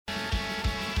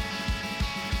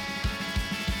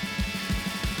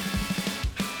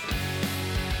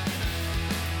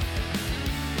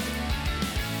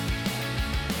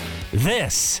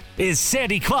This is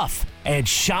Sandy Clough and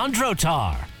Sean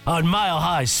Drotar on Mile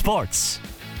High Sports.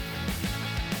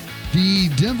 The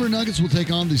Denver Nuggets will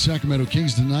take on the Sacramento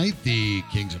Kings tonight. The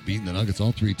Kings have beaten the Nuggets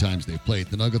all 3 times they've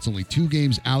played. The Nuggets only 2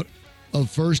 games out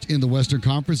of first in the Western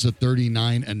Conference at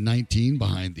 39-19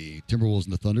 behind the Timberwolves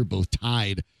and the Thunder, both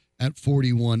tied at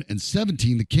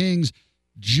 41-17. The Kings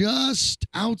just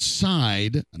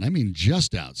outside, and I mean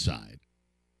just outside,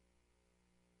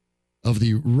 of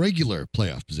the regular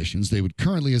playoff positions. They would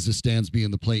currently, as it stands, be in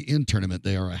the play-in tournament.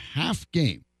 They are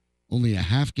only a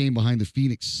half game behind the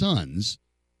Phoenix Suns.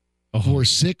 For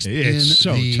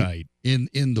 6th tight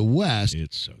in the West.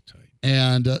 It's so tight.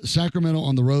 And Sacramento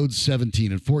on the road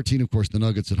 17-14. Of course, the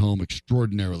Nuggets at home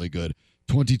extraordinarily good,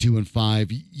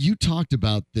 22-5. You talked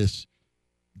about this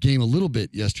game a little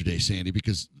bit yesterday, Sandy,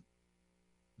 because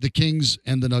the Kings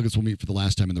and the Nuggets will meet for the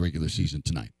last time in the regular season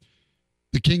tonight.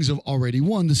 The Kings have already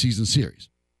won the season series.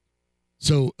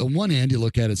 So on one hand, you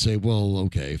look at it and say, well,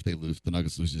 okay, if the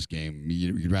Nuggets lose this game,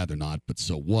 you'd rather not, but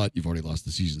so what? You've already lost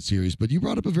the season series. But you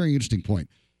brought up a very interesting point.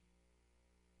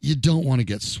 You don't want to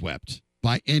get swept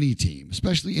by any team,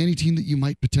 especially any team that you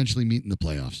might potentially meet in the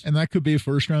playoffs. And that could be a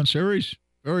first-round series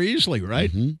very easily,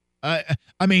 right? Mm-hmm.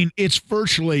 I mean, it's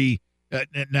virtually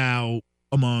now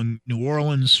among New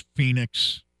Orleans,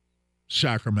 Phoenix,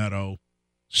 Sacramento,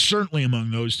 certainly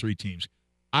among those 3 teams.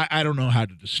 I don't know how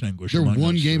to distinguish. They're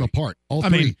one game 3. apart. All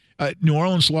 3. I mean, New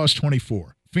Orleans lost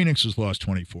 24. Phoenix has lost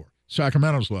 24.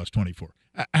 Sacramento's lost 24.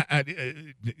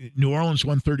 New Orleans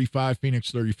won 35.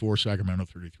 Phoenix 34. Sacramento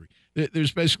 33.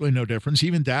 There's basically no difference.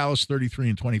 Even Dallas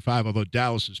 33-25. Although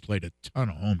Dallas has played a ton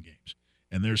of home games,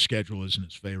 and their schedule isn't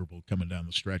as favorable coming down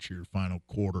the stretch here, final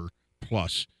quarter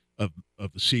plus of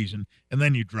the season, and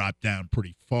then you drop down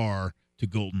pretty far to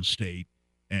Golden State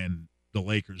and the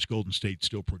Lakers. Golden State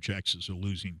still projects as a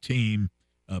losing team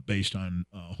based on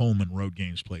home and road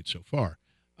games played so far.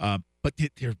 But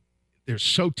they're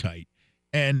so tight.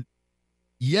 And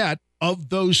yet, of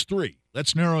those 3,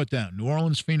 let's narrow it down. New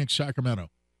Orleans, Phoenix, Sacramento.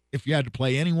 If you had to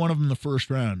play any one of them in the first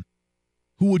round,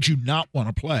 who would you not want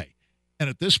to play? And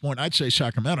at this point, I'd say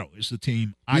Sacramento is the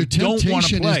team I don't want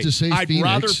to play. I'd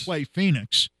rather play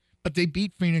Phoenix, but they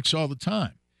beat Phoenix all the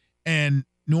time. And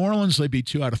New Orleans, they beat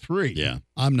 2 out of 3. Yeah,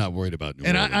 I'm not worried about New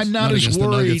Orleans. And I'm not as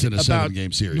worried in a about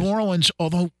 7-game series. New Orleans,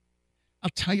 although I'll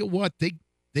tell you what,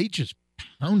 they just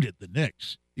pounded the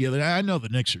Knicks the other day. I know the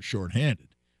Knicks are shorthanded,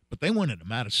 but they went into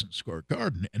Madison Square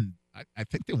Garden, and I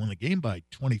think they won the game by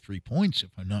 23 points, if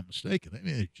I'm not mistaken. I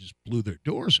mean, they just blew their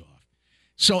doors off.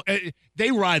 So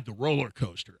they ride the roller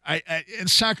coaster. And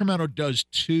Sacramento does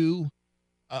too.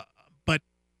 But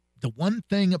the one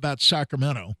thing about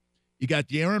Sacramento, you got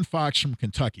De'Aaron Fox from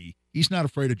Kentucky. He's not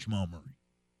afraid of Jamal Murray,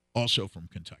 also from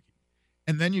Kentucky.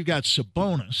 And then you got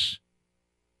Sabonis,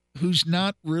 who's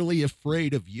not really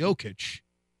afraid of Jokic,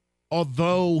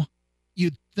 although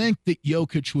you'd think that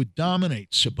Jokic would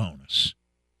dominate Sabonis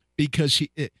because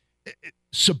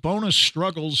Sabonis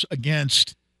struggles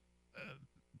against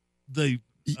the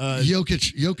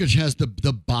Jokic has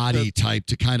the body type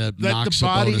to kind of knock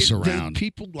Sabonis around.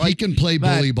 He can play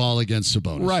bully ball against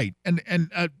Sabonis. Right. And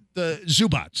the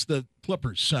Zubats, the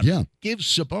Clippers center, gives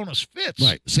Sabonis fits.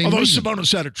 Right. Although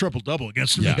Sabonis had a triple-double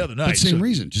against him the other night. But same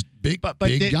reason. Just big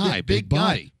guy, big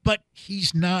body. But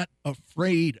he's not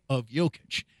afraid of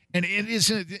Jokic. And it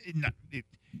isn't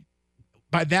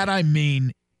by that I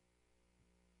mean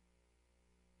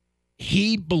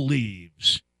he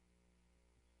believes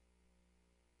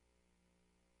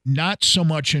not so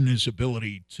much in his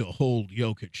ability to hold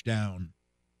Jokic down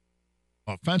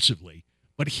offensively,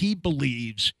 but he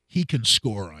believes he can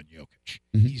score on Jokic.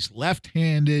 Mm-hmm. He's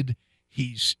left-handed.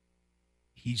 He's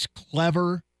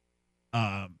clever.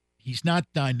 He's not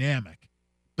dynamic,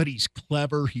 but he's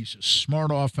clever. He's a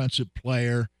smart offensive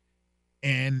player,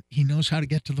 and he knows how to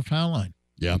get to the foul line.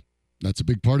 Yeah, that's a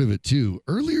big part of it, too.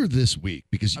 Earlier this week,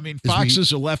 because Fox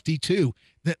is a lefty, too,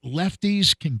 that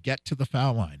lefties can get to the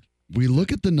foul line. We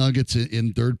look at the Nuggets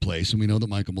in third place, and we know that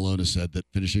Michael Malone has said that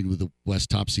finishing with the West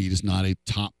top seed is not a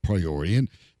top priority, and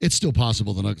it's still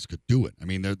possible the Nuggets could do it. I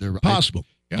mean, they're possible.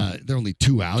 They're only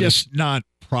 2 out. Just not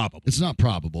probable. It's not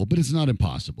probable, but it's not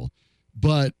impossible.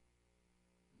 But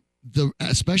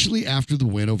especially after the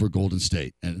win over Golden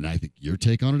State, and I think your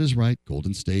take on it is right.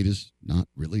 Golden State is not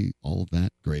really all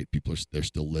that great. They're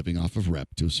still living off of rep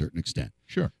to a certain extent.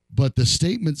 Sure. But the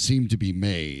statement seemed to be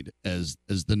made as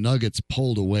the Nuggets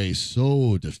pulled away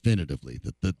so definitively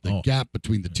that the gap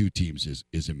between the two teams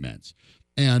is immense.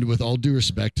 And with all due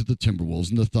respect to the Timberwolves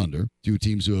and the Thunder, 2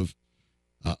 teams who have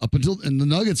and the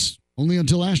Nuggets only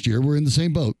until last year were in the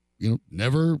same boat.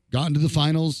 Never gotten to the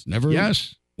finals, never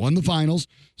won the finals.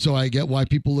 So I get why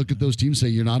people look at those teams, say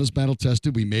you're not as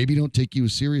battle-tested. We maybe don't take you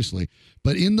as seriously.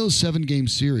 But in those 7-game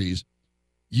series,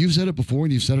 you've said it before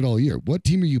and you've said it all year. What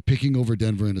team are you picking over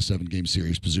Denver in a 7-game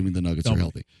series, presuming the Nuggets are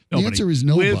healthy? The answer is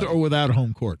nobody. With or without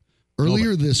home court.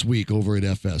 Earlier this week over at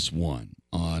FS1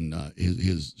 on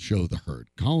his show, The Herd,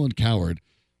 Colin Cowherd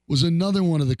was another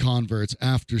one of the converts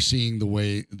after seeing the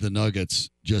way the Nuggets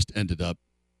just ended up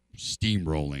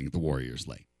steamrolling the Warriors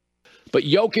late. But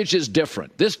Jokic is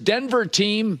different. This Denver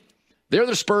team, they're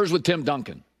the Spurs with Tim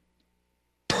Duncan.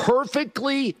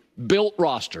 Perfectly built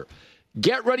roster.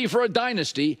 Get ready for a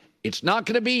dynasty. It's not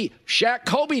going to be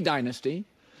Shaq-Kobe dynasty.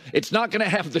 It's not going to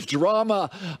have the drama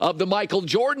of the Michael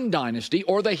Jordan dynasty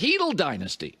or the Heedle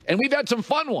dynasty. And we've had some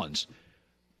fun ones.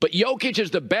 But Jokic is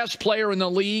the best player in the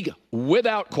league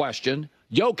without question.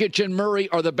 Jokic and Murray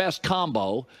are the best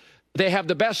combo. They have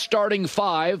the best starting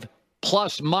 5,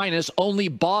 plus minus. Only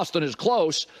Boston is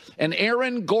close. And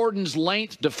Aaron Gordon's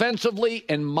length defensively,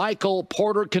 and Michael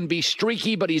Porter can be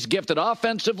streaky, but he's gifted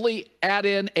offensively. Add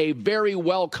in a very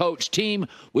well-coached team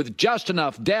with just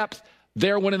enough depth.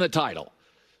 They're winning the title.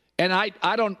 And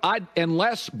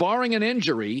unless barring an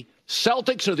injury,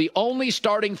 Celtics are the only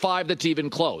starting 5 that's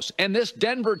even close. And this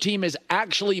Denver team is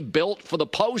actually built for the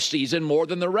postseason more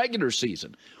than the regular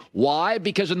season. Why?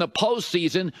 Because in the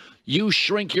postseason, you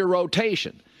shrink your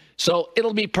rotation. So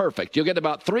it'll be perfect. You'll get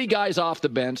about 3 guys off the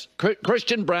bench.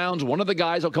 Christian Brown's one of the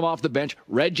guys will come off the bench.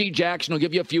 Reggie Jackson will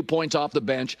give you a few points off the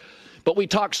bench. But we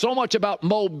talk so much about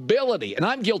mobility, and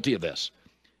I'm guilty of this.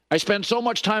 I spend so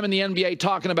much time in the NBA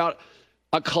talking about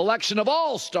a collection of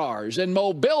all-stars and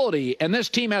mobility, and this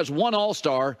team has one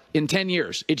all-star in 10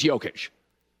 years. It's Jokic.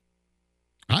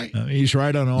 He's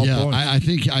right on all points. I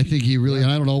think he really,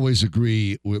 and I don't always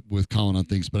agree with Colin on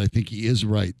things, but I think he is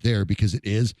right there because it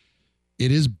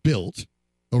is built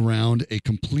around a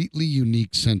completely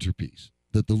unique centerpiece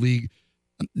that the league,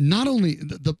 not only,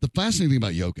 the fascinating thing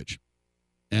about Jokic,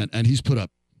 and he's put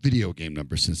up video game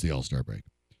numbers since the All-Star break,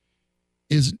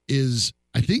 is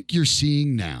I think you're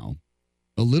seeing now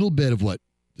a little bit of what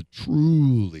the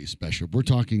truly special, we're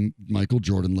talking Michael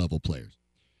Jordan level players,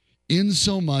 in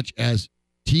so much as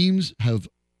teams have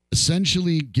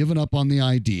essentially given up on the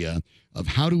idea of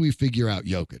how do we figure out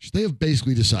Jokic. They have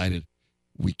basically decided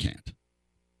we can't.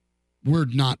 We're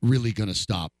not really going to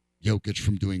stop Jokic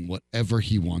from doing whatever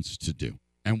he wants to do.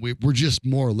 And we're just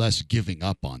more or less giving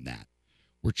up on that.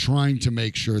 We're trying to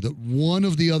make sure that one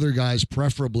of the other guys,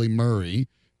 preferably Murray,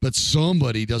 but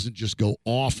somebody doesn't just go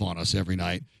off on us every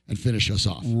night and finish us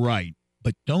off. Right.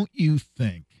 But don't you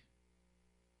think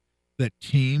that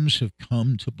teams have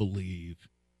come to believe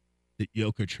that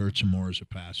Jokic hurts him more as a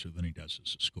passer than he does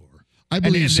as a scorer? I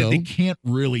believe so. They can't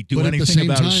really do anything at the same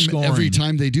about his time, scoring. every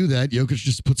time they do that, Jokic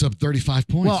just puts up 35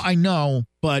 points. Well, I know,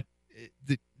 but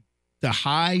the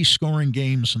high-scoring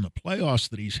games in the playoffs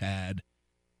that he's had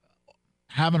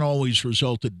haven't always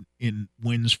resulted in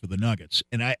wins for the Nuggets.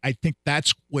 And I think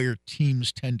that's where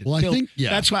teams tend to tilt.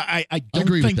 That's why I don't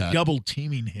think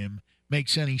double-teaming him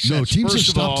makes any sense. No, teams First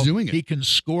have stopped doing it. He can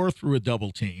score through a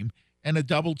double team, and a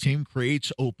double team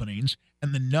creates openings,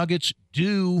 and the Nuggets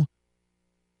do,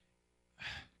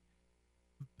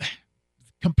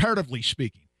 comparatively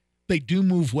speaking, they do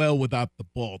move well without the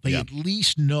ball. They at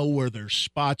least know where their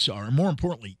spots are. And more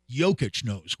importantly, Jokic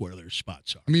knows where their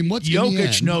spots are. I mean,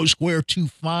 Jokic knows where to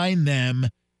find them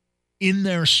in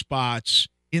their spots,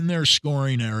 in their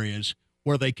scoring areas,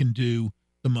 where they can do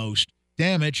the most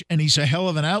damage. And he's a hell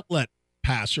of an outlet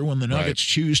passer. When the Nuggets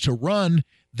choose to run,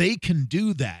 they can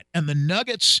do that. And the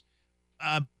Nuggets,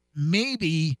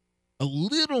 maybe a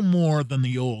little more than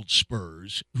the old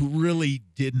Spurs, who really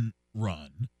didn't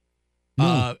run.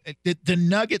 The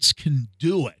Nuggets can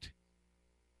do it,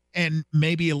 and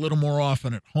maybe a little more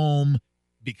often at home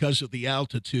because of the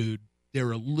altitude.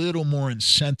 They're a little more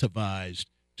incentivized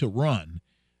to run,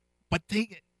 but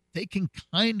they can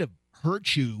kind of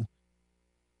hurt you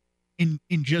in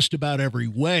just about every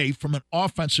way from an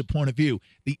offensive point of view.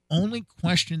 The only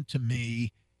question to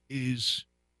me is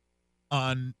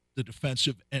on the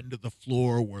defensive end of the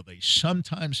floor, where they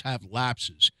sometimes have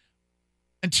lapses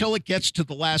until it gets to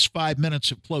the last 5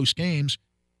 minutes of close games,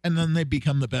 and then they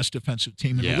become the best defensive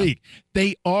team in the league.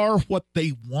 They are what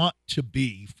they want to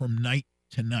be from night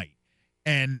to night.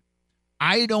 And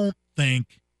I don't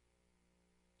think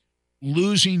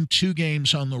losing 2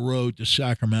 games on the road to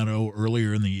Sacramento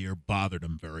earlier in the year bothered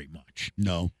them very much.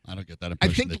 No, I don't get that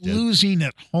impression. I think losing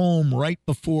at home right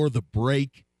before the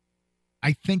break,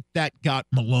 I think that got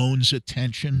Malone's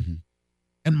attention. Mm-hmm.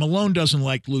 And Malone doesn't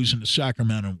like losing to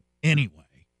Sacramento anyway,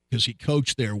 because he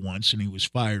coached there once and he was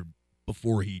fired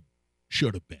before he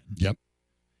should have been. Yep.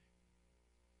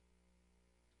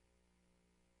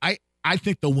 I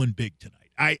think they'll win big tonight.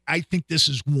 I think this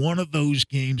is one of those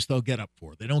games they'll get up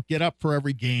for. They don't get up for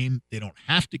every game. They don't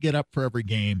have to get up for every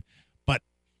game. But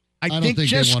I think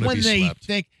just when they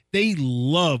think they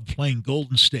love playing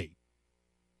Golden State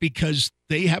because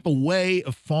they have a way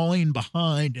of falling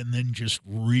behind and then just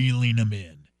reeling them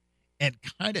in and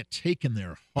kind of taking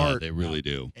their heart. They really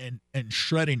do. And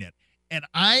shredding it. And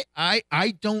I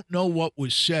don't know what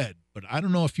was said, but I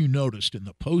don't know if you noticed in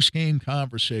the post-game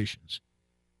conversations,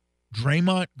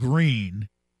 Draymond Green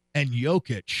and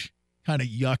Jokic kind of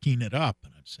yucking it up.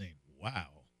 And I'm saying,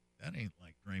 wow, that ain't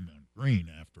like Draymond Green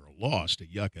after a loss to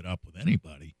yuck it up with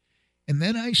anybody. And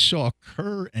then I saw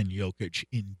Kerr and Jokic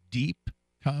in deep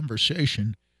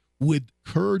conversation with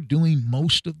Kerr doing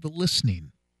most of the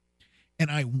listening.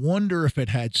 And I wonder if it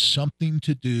had something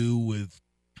to do with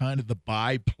kind of the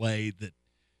byplay that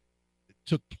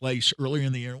took place earlier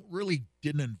in the year. It really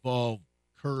didn't involve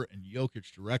Kerr and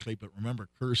Jokic directly, but remember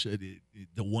Kerr said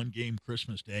the one game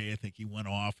Christmas Day, I think he went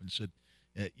off and said,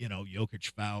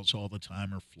 Jokic fouls all the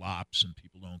time or flops and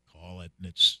people don't call it and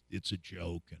it's a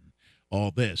joke and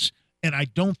all this. And I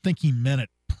don't think he meant it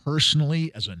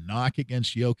personally as a knock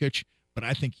against Jokic, but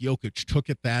I think Jokic took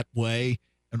it that way.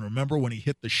 And remember when he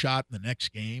hit the shot in the next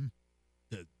game,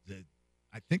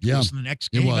 I think it was the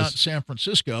next game out in San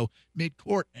Francisco,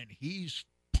 mid-court, and he's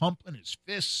pumping his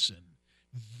fists and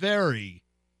very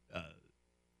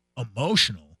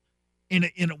emotional in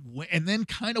a way, and then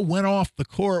kind of went off the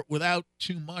court without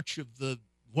too much of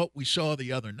what we saw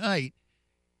the other night.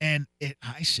 And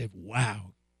I said,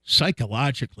 wow,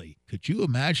 psychologically, could you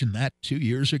imagine that 2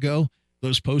 years ago,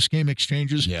 those post-game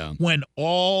exchanges, when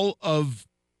all of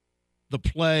the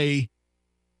play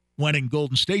went in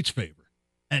Golden State's favor?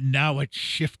 And now it's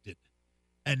shifted.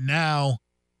 And now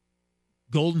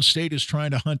Golden State is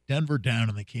trying to hunt Denver down,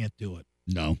 and they can't do it.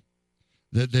 No,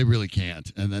 they really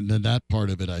can't. And then that part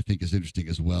of it, I think, is interesting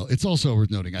as well. It's also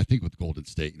worth noting, I think, with Golden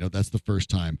State, that's the first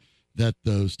time that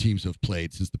those teams have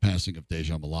played since the passing of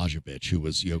Dejan Milojevic, who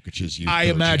was Jokic's youth I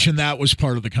coach. Imagine that was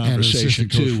part of the conversation,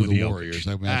 too, with the Warriors.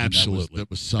 I imagine absolutely.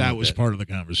 That was part of the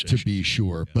conversation. To be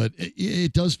sure. Yeah. But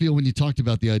it does feel, when you talked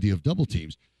about the idea of double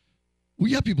teams,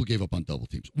 people gave up on double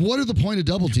teams. What are the point of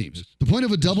double teams? The point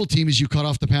of a double team is you cut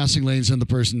off the passing lanes and the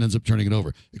person ends up turning it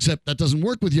over. Except that doesn't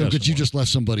work with Jokic. You just left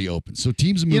somebody open. So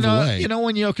teams move away.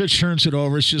 When Jokic turns it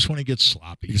over, it's just when he gets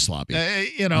sloppy. He's sloppy.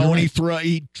 When he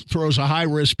throws a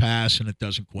high-risk pass and it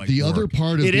doesn't quite work. The other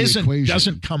part of the equation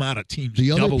doesn't come out of teams.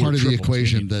 The other part of the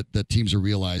equation that teams are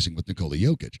realizing with Nikola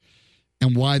Jokic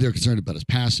and why they're concerned about his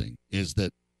passing is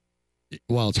that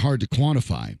while it's hard to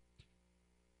quantify,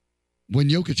 when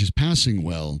Jokic is passing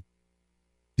well,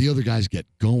 the other guys get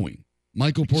going.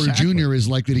 Michael Porter Jr. is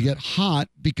likely to get hot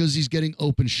because he's getting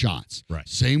open shots. Right.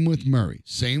 Same with Murray.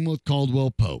 Same with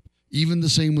Caldwell Pope. Even the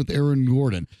same with Aaron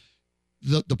Gordon.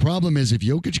 The problem is if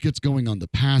Jokic gets going on the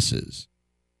passes,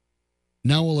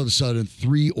 now all of a sudden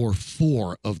 3 or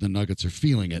 4 of the Nuggets are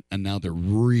feeling it, and now they're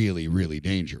really, really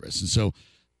dangerous. And so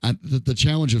the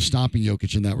challenge of stopping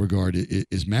Jokic in that regard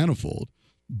is manifold.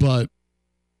 But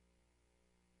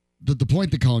the point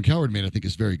that Colin Cowherd made, I think,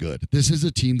 is very good. This is a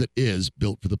team that is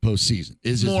built for the postseason.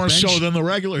 More so than the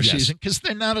regular season, because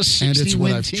they're not a 60-win team. And it's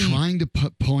what I'm trying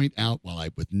to point out,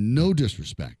 with no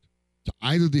disrespect to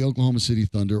either the Oklahoma City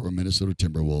Thunder or Minnesota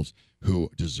Timberwolves, who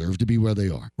deserve to be where they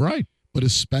are. Right. But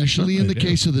especially in the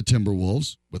case of the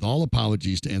Timberwolves, with all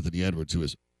apologies to Anthony Edwards, who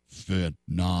is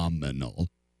phenomenal,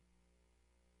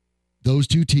 those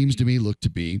two teams to me look to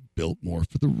be built more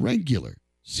for the regular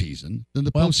season than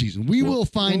the postseason. We will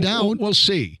find out. We'll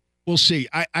see.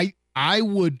 I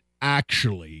would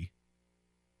actually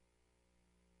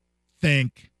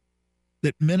think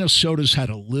that Minnesota's had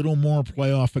a little more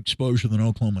playoff exposure than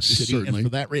Oklahoma City. Certainly. And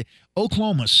for that reason,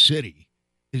 Oklahoma City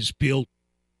is built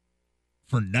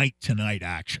for night-to-night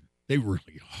action. They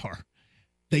really are.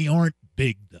 They aren't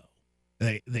big, though.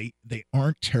 They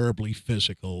aren't terribly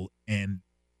physical. And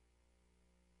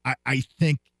I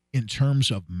think in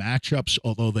terms of matchups,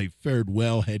 although they've fared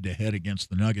well head-to-head against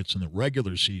the Nuggets in the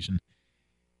regular season,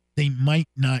 they might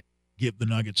not give the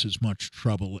Nuggets as much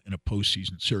trouble in a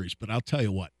postseason series. But I'll tell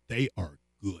you what, they are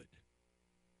good.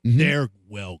 Mm-hmm. They're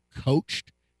well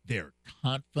coached. They're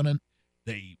confident.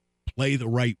 They play the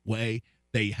right way.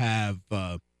 They have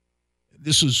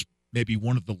this is maybe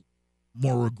one of the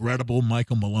more regrettable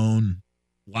Michael Malone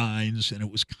lines, and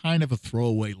it was kind of a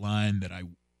throwaway line that I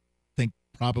think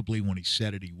probably when he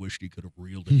said it, he wished he could have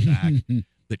reeled it back,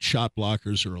 that shot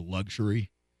blockers are a luxury.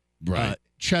 Right.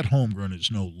 Chet Holmgren is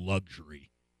no luxury.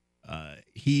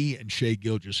 He and Shai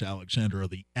Gilgeous-Alexander are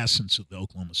the essence of the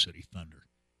Oklahoma City Thunder,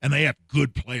 and they have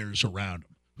good players around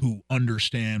them who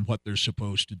understand what they're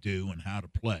supposed to do and how to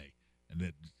play.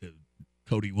 And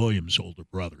Cody Williams' older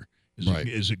brother Right.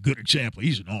 is a good example.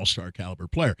 He's an all-star caliber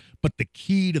player. But the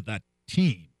key to that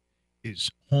team is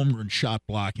Holmgren shot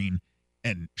blocking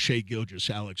and Shai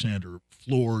Gilgeous-Alexander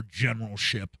floor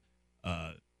generalship,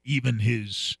 even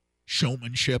his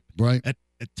showmanship Right. at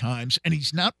times. And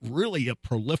he's not really a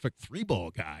prolific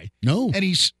three-ball guy. No. And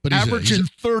he's But averaging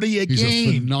 30 a He's a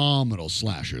game. phenomenal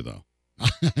slasher, though.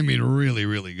 I mean, really,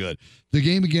 really good. The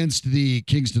game against the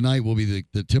Kings tonight will be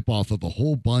the tip-off of a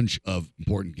whole bunch of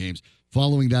important games.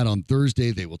 Following that on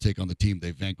Thursday, they will take on the team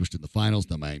they vanquished in the finals,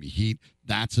 the Miami Heat.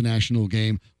 That's a national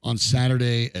game. On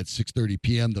Saturday at 6:30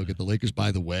 p.m., they'll get the Lakers.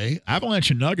 By the way,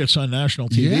 Avalanche and Nuggets on national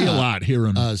TV a lot here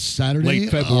in Saturday, late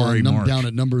February, March. down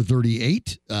at number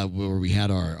 38, where we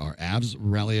had our Avs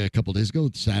rally a couple days ago.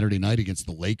 Saturday night against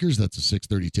the Lakers. That's a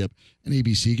 6:30 tip. An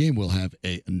ABC game. We'll have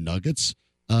a Nuggets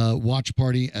watch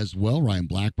party as well. Ryan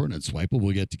Blackburn and Swipe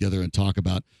will get together and talk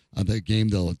about that game.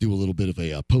 They'll do a little bit of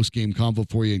a post-game convo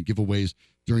for you and giveaways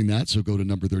during that. So go to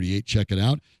number 38, check it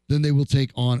out. Then they will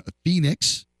take on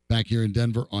Phoenix back here in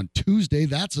Denver on Tuesday.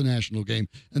 That's a national game.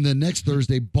 And then next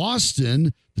Thursday,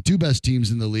 Boston, the two best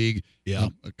teams in the league. Yeah.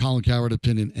 Colin Cowherd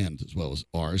opinion and as well as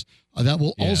ours. That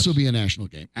will also be a national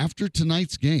game. After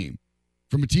tonight's game,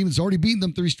 from a team that's already beaten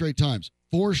them 3 straight times,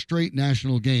 4 straight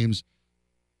national games,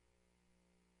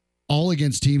 all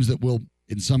against teams that will,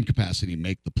 in some capacity,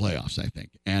 make the playoffs, I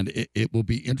think. And it will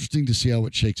be interesting to see how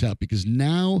it shakes out, because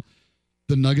now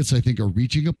the Nuggets, I think, are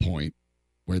reaching a point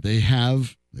where they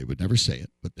would never say it,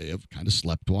 but they have kind of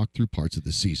sleptwalked through parts of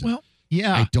the season. Well,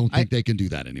 yeah. I don't think they can do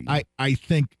that anymore. I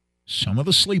think some of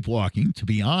the sleepwalking, to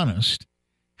be honest,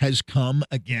 has come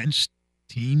against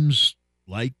teams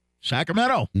like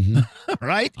Sacramento,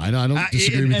 right? I don't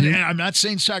disagree with you. And I'm not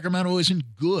saying Sacramento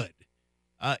isn't good.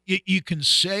 You can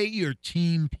say your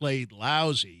team played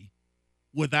lousy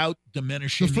without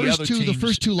diminishing the other team's The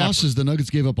first two losses, effort. the Nuggets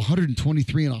gave up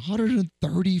 123 and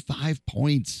 135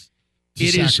 points to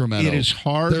Sacramento. It is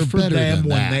hard They're for better them than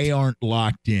when that. they aren't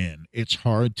locked in. It's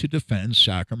hard to defend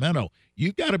Sacramento.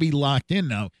 You've got to be locked in.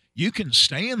 Now, you can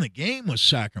stay in the game with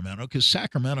Sacramento because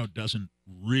Sacramento doesn't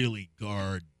really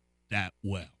guard that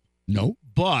well. No.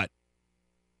 But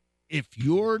if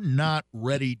you're not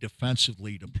ready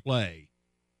defensively to play,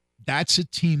 that's a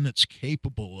team that's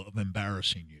capable of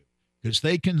embarrassing you, because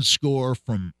they can score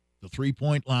from the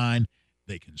three-point line.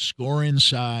 They can score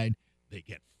inside. They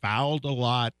get fouled a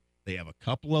lot. They have a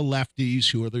couple of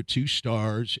lefties who are their 2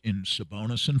 stars in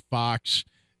Sabonis and Fox.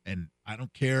 And I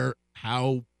don't care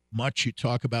how much you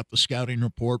talk about the scouting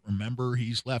report. Remember,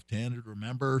 he's left-handed.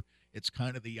 Remember, it's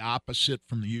kind of the opposite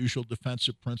from the usual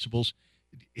defensive principles.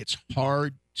 It's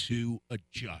hard to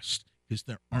adjust because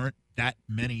there aren't that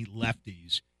many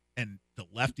lefties. And the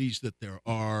lefties that there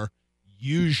are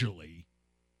usually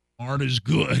aren't as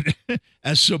good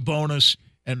as Sabonis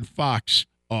and Fox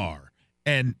are.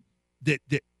 And the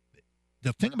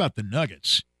thing about the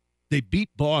Nuggets, they beat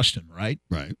Boston, right?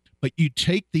 Right. But you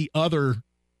take the other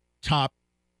top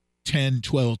 10,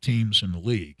 12 teams in the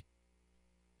league,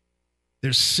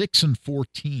 they're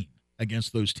 6-14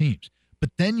 against those teams.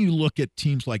 But then you look at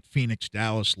teams like Phoenix,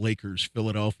 Dallas, Lakers,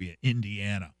 Philadelphia,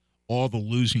 Indiana, all the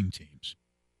losing teams.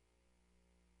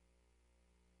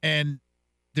 And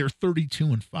they're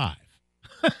 32-5.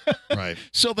 Right.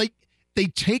 So they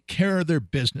take care of their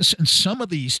business, and some of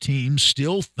these teams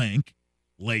still think,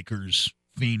 Lakers,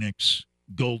 Phoenix,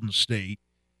 Golden State,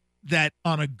 that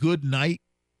on a good night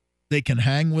they can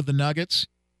hang with the Nuggets,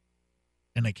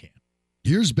 and they can't.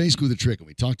 Here's basically the trick, and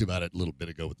we talked about it a little bit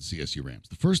ago with the CSU Rams.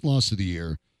 The first loss of the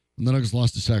year, when the Nuggets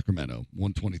lost to Sacramento,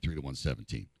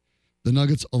 123-117. The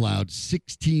Nuggets allowed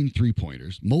 16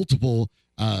 three-pointers, multiple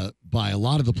by a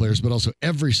lot of the players, but also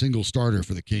every single starter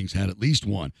for the Kings had at least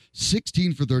one.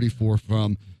 16 for 34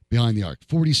 from behind the arc,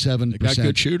 47%. They got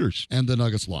good shooters. And the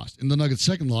Nuggets lost. In the Nuggets'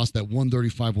 second loss, that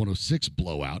 135-106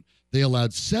 blowout, they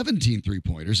allowed 17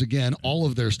 three-pointers. Again, all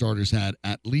of their starters had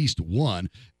at least one,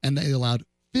 and they allowed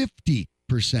 50%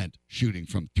 shooting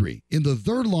from 3. In the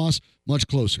third loss, much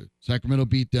closer. Sacramento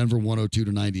beat Denver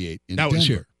 102-98 in Denver. That was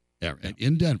here. Yeah,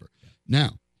 in Denver.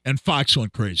 Now, and Fox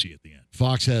went crazy at the end.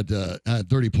 Fox had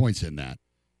 30 points in that.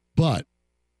 But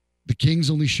the Kings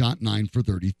only shot 9 for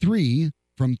 33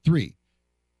 from 3.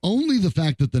 Only the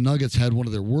fact that the Nuggets had one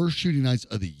of their worst shooting nights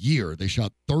of the year. They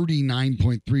shot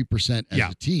 39.3% as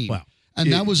a team. Well,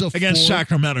 and that was against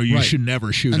Sacramento, you should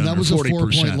never shoot and under that was a 40%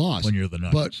 4-point loss when you're the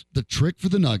Nuggets. But the trick for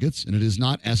the Nuggets, and it is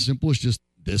not as simple as just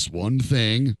this one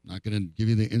thing. I'm not going to give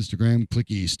you the Instagram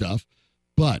clicky stuff,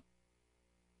 but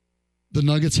the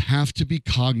Nuggets have to be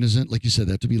cognizant, like you said,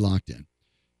 they have to be locked in.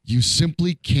 You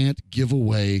simply can't give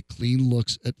away clean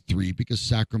looks at 3 because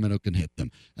Sacramento can hit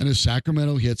them. And if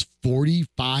Sacramento hits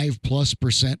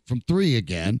 45+% from 3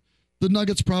 again, the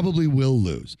Nuggets probably will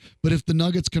lose. But if the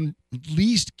Nuggets can at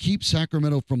least keep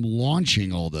Sacramento from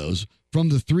launching all those from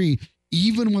the 3,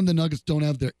 even when the Nuggets don't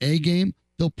have their A game,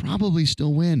 they'll probably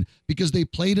still win because they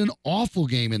played an awful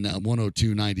game in that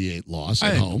 102-98 loss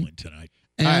at home. Win tonight.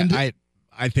 And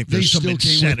I think there's some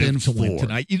incentive to win 4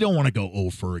 tonight. You don't want to go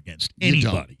 0-for against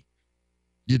anybody.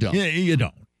 You don't. Yeah, you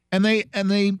don't. And they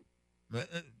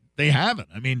haven't.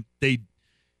 I mean, they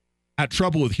had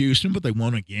trouble with Houston, but they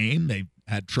won a game. They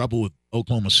had trouble with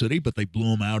Oklahoma City, but they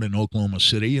blew them out in Oklahoma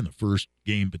City in the first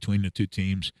game between the two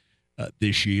teams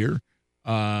this year.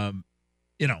 I'm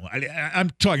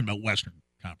talking about Western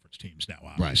Conference teams now,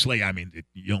 obviously. Right. I mean,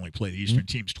 you only play the Eastern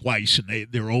teams twice, and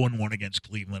they're 0-1 against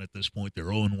Cleveland at this point. They're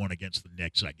 0-1 against the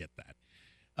Knicks. I get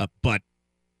that. But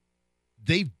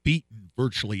they've beaten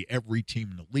virtually every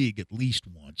team in the league at least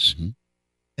once. Mm-hmm.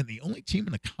 And the only team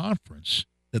in the conference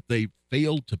that they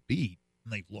failed to beat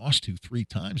and they've lost to 3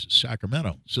 times is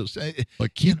Sacramento. So,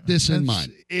 but keep this in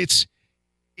mind. It's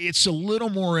a little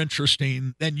more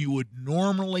interesting than you would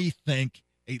normally think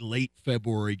a late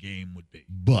February game would be.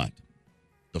 But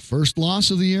the first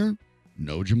loss of the year,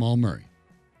 no Jamal Murray.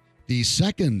 The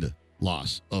second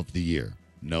loss of the year,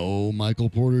 no Michael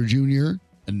Porter Jr.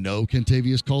 and no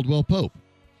Kentavious Caldwell-Pope.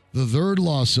 The third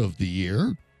loss of the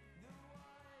year,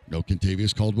 no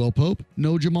Kentavious Caldwell-Pope,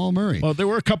 no Jamal Murray. Well, there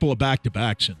were a couple of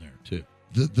back-to-backs in there, too.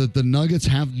 The Nuggets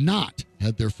have not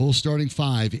had their full starting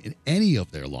 5 in any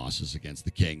of their losses against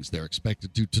the Kings. They're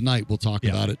expected to tonight. We'll talk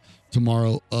about it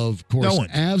tomorrow, of course.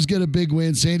 Avs get a big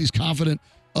win. Sandy's confident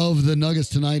of the Nuggets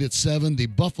tonight at 7. The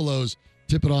Buffaloes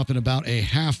tip it off in about a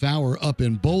half hour up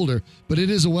in Boulder. But it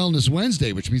is a Wellness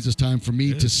Wednesday, which means it's time for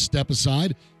me to step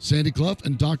aside. Sandy Clough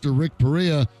and Dr. Rick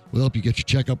Perea will help you get your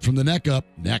checkup from the neck up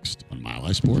next on Mile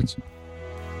High Sports.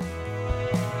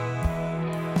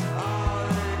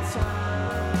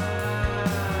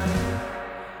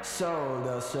 So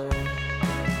they'll say.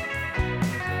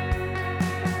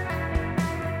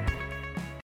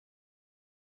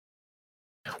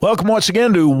 Welcome once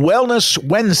again to Wellness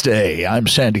Wednesday. I'm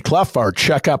Sandy Clough. Our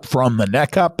checkup from the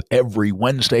neck up every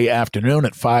Wednesday afternoon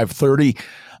at 5:30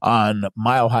 on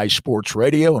Mile High Sports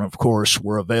Radio. And, of course,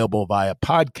 we're available via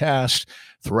podcast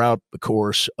throughout the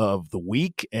course of the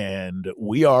week. And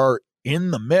we are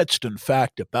in the midst, in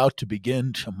fact, about to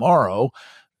begin tomorrow,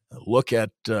 look at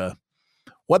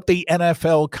what the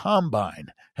NFL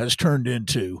Combine has turned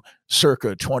into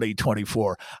circa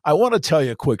 2024. I want to tell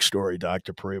you a quick story,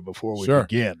 Dr. Perea, before we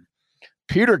begin.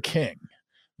 Peter King,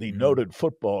 the noted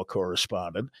football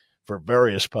correspondent for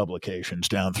various publications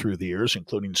down through the years,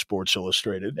 including Sports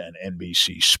Illustrated and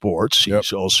NBC Sports. Yep.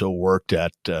 He's also worked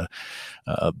at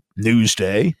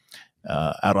Newsday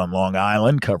out on Long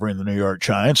Island covering the New York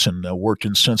Giants, and worked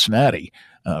in Cincinnati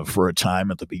for a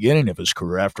time at the beginning of his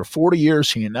career. After 40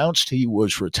 years, he announced he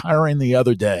was retiring the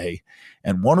other day,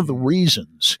 and one of the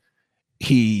reasons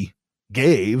he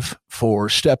gave for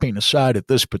stepping aside at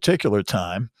this particular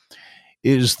time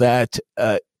is that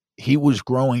he was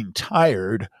growing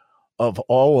tired of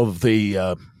all of the,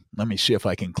 let me see if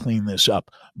I can clean this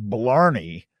up,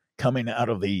 blarney coming out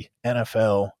of the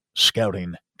NFL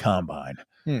scouting combine.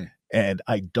 And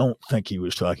I don't think he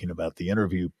was talking about the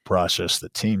interview process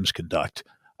that teams conduct.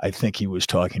 I think he was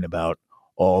talking about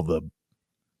all the,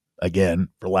 again,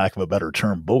 for lack of a better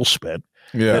term, bullspit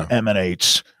that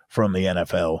emanates from the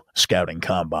NFL scouting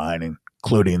combine,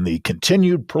 including the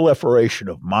continued proliferation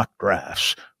of mock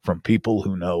drafts from people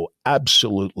who know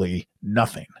absolutely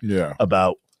nothing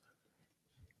about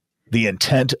the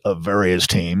intent of various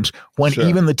teams, when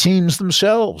even the teams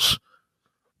themselves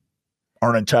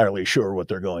aren't entirely sure what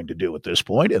they're going to do at this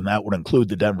point, and that would include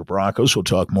the Denver Broncos. We'll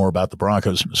talk more about the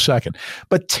Broncos in a second.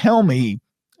 But tell me,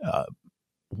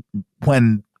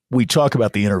 when we talk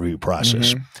about the interview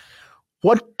process,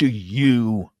 what do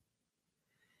you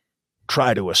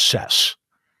try to assess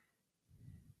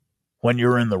when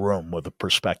you're in the room with a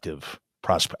prospective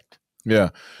prospect? Yeah.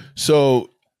 So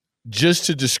just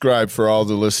to describe for all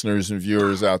the listeners and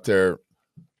viewers out there,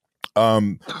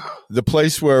 the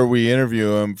place where we interview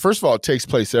them, first of all, it takes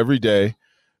place every day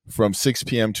from 6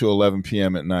 p.m. to 11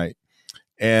 p.m. at night.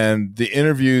 And the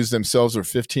interviews themselves are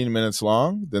 15 minutes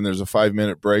long. Then there's a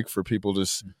 5-minute break for people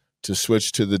to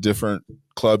switch to the different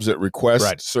clubs that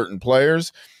request certain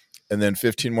players. And then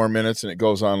 15 more minutes, and it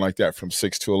goes on like that from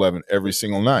 6 to 11 every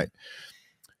single night.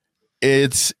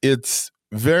 It's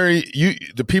very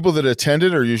the people that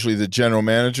attended are usually the general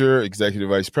manager, executive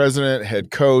vice president, head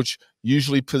coach,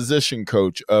 usually position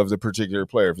coach of the particular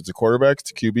player. If it's a quarterback,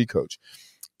 it's a QB coach.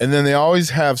 And then they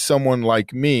always have someone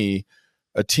like me,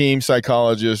 a team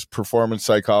psychologist, performance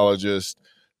psychologist,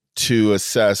 to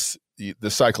assess the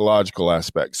psychological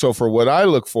aspect. So for what I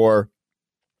look for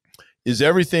is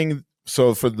everything.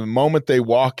 So for the moment they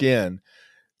walk in,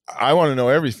 I want to know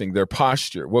everything, their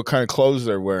posture, what kind of clothes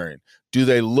they're wearing. Do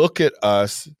they look at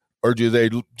us or do they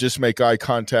just make eye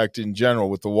contact in general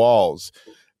with the walls?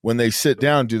 When they sit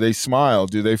down, do they smile?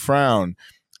 Do they frown?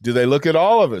 Do they look at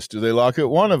all of us? Do they look at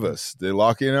one of us? Do they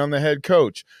lock in on the head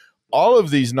coach? All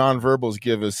of these nonverbals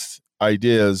give us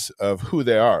ideas of who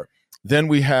they are. Then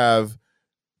we have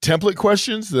template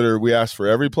questions that we ask for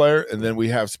every player, and then we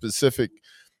have specific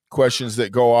questions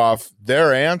that go off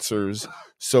their answers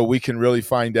so we can really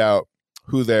find out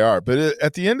who they are. But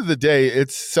at the end of the day,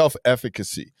 it's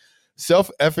self-efficacy.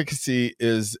 Self-efficacy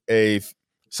is a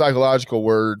psychological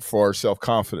word for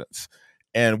self-confidence.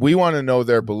 And we want to know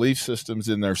their belief systems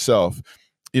in their self.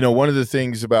 One of the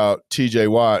things about TJ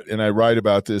Watt, and I write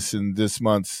about this in this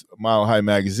month's Mile High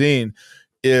magazine,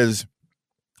 is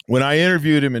when I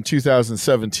interviewed him in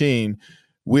 2017,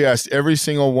 we asked every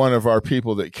single one of our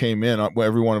people that came in,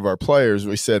 every one of our players,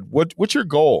 we said, what's your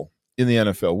goal in the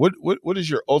NFL? What is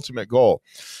your ultimate goal?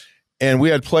 And we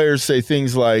had players say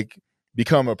things like,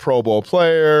 become a Pro Bowl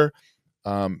player,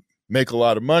 make a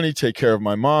lot of money, take care of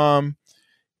my mom.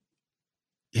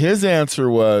 His answer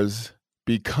was,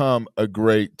 become a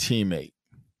great teammate.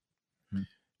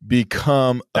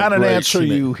 Become a Not an great answer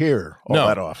teammate. you hear all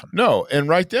that often. No. And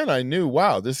right then I knew,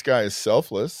 wow, this guy is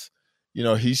selfless.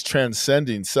 He's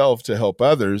transcending self to help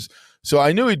others. So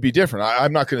I knew he'd be different.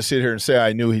 I'm not going to sit here and say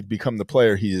I knew he'd become the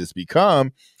player he has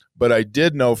become, but I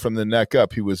did know from the neck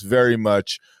up he was very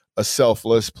much a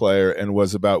selfless player and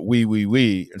was about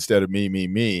we instead of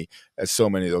me, as so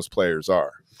many of those players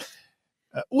are.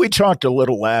 We talked a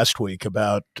little last week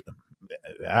about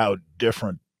how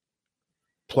different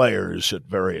players at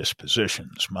various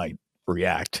positions might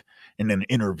react in an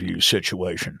interview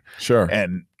situation. Sure.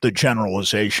 And the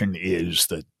generalization is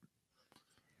that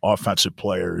offensive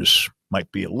players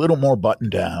might be a little more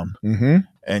buttoned down,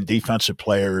 and defensive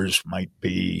players might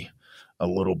be a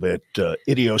little bit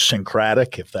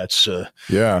idiosyncratic, if that's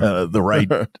the right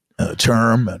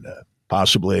term, and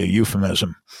possibly a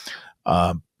euphemism.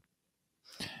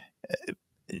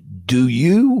 Do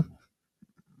you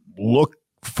look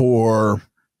for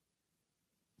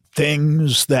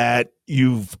things that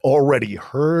you've already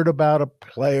heard about a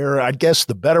player? I guess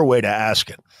the better way to ask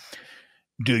it,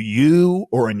 do you,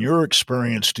 or in your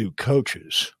experience, do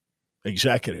coaches,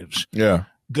 executives,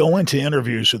 go into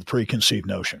interviews with preconceived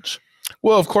notions?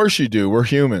 Well, of course you do. We're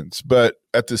humans. But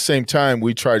at the same time,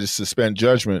 we try to suspend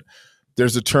judgment.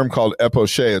 There's a term called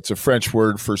épouché. It's a French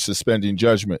word for suspending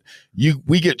judgment.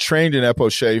 We get trained in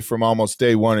épouché from almost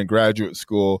day one in graduate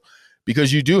school,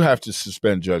 because you do have to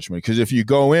suspend judgment. Because if you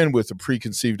go in with a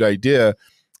preconceived idea,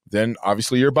 then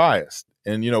obviously you're biased.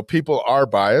 And, people are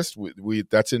biased.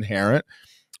 That's inherent.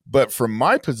 But from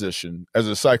my position as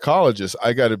a psychologist,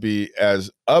 I got to be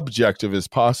as objective as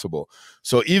possible.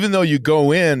 So even though you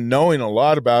go in knowing a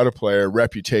lot about a player,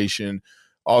 reputation,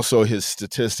 also his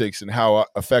statistics and how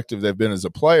effective they've been as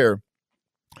a player,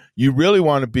 you really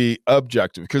want to be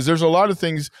objective, because there's a lot of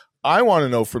things I want to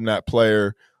know from that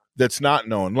player that's not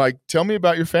known. Like, tell me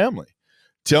about your family.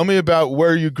 Tell me about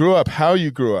where you grew up, how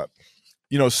you grew up.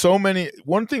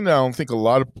 One thing that I don't think a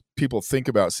lot of people think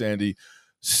about, Sandy,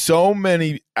 so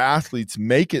many athletes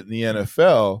make it in the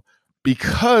NFL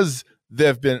because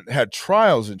they've had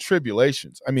trials and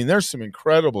tribulations. I mean, there's some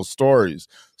incredible stories.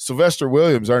 Sylvester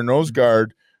Williams, our nose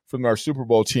guard from our Super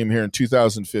Bowl team here in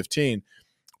 2015,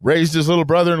 raised his little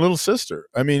brother and little sister.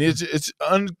 I mean, it's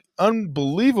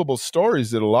unbelievable stories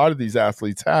that a lot of these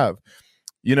athletes have.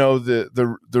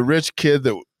 The rich kid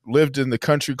that lived in the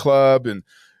country club, and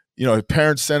his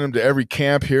parents sent him to every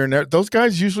camp here and there. Those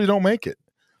guys usually don't make it.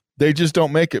 They just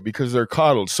don't make it because they're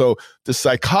coddled. So the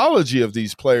psychology of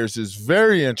these players is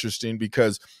very interesting,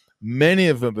 because many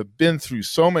of them have been through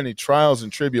so many trials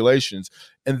and tribulations,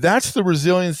 and that's the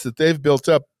resilience that they've built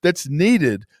up that's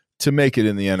needed to make it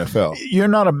in the NFL. You're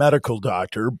not a medical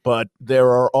doctor, but there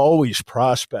are always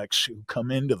prospects who come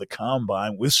into the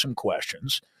combine with some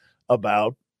questions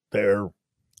about their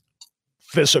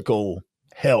physical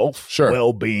health,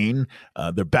 well-being,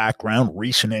 their background,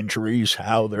 recent injuries,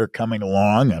 how they're coming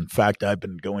along. In fact, I've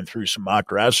been going through some mock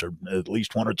drafts, or at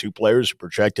least one or two players are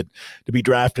projected to be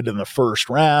drafted in the first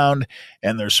round,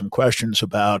 and there's some questions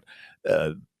about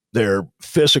their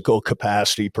physical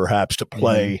capacity perhaps to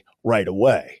play right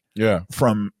away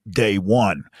from day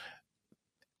one.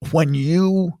 When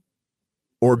you,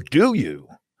 or do you,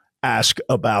 ask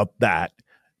about that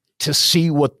to see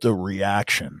what the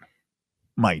reaction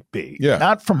might be. Yeah.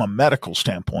 Not from a medical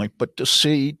standpoint, but to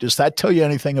see, does that tell you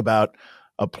anything about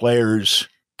a player's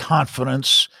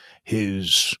confidence,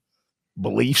 his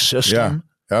belief system?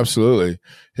 Yeah, absolutely.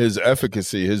 His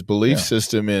efficacy, his belief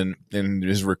system in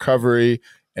his recovery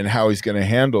and how he's going to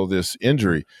handle this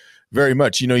injury. Very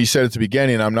much. You said at the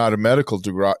beginning, I'm not a medical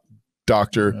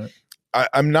doctor. Right.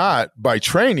 I'm not by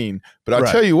training, but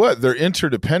I'll tell you what, they're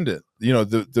interdependent.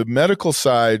 The medical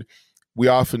side, we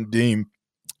often deem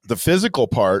the physical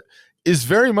part is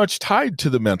very much tied to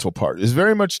the mental part, is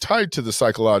very much tied to the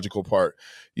psychological part.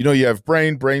 You have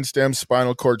brain, brainstem,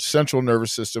 spinal cord, central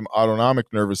nervous system,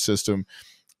 autonomic nervous system,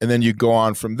 and then you go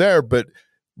on from there. But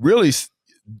really,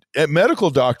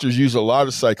 medical doctors use a lot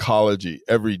of psychology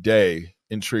every day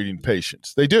in treating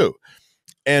patients. They do.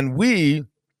 And we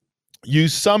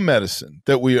use some medicine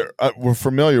that we're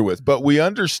familiar with, but we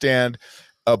understand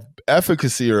a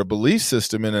efficacy or a belief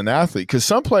system in an athlete. Because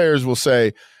some players will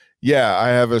say, yeah, I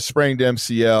have a sprained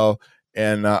MCL,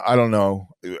 and I don't know.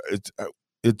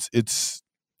 It's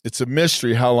a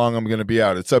mystery how long I'm going to be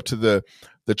out. It's up to the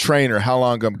trainer how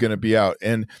long I'm going to be out.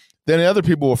 And then other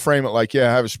people will frame it like, yeah,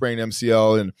 I have a sprained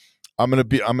MCL, and I'm going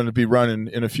to be running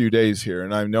in a few days here,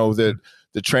 and I know that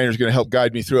the trainer's going to help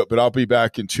guide me through it, but I'll be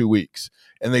back in 2 weeks.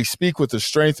 And they speak with a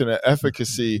strength and an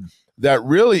efficacy that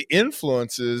really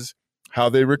influences how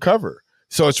they recover.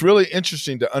 So it's really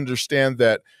interesting to understand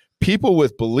that people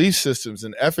with belief systems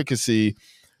and efficacy,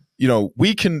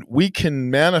 we can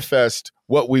manifest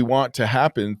what we want to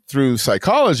happen through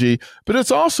psychology, but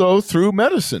it's also through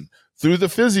medicine, through the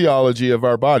physiology of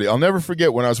our body. I'll never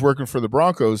forget when I was working for the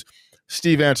Broncos,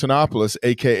 Steve Antonopoulos,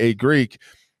 a.k.a. Greek,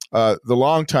 the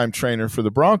longtime trainer for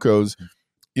the Broncos,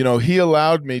 he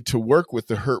allowed me to work with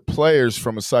the hurt players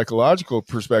from a psychological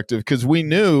perspective because we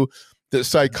knew that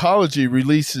psychology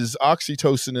releases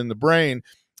oxytocin in the brain,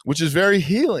 which is very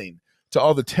healing to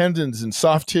all the tendons and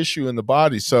soft tissue in the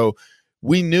body. So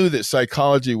we knew that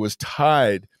psychology was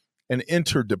tied and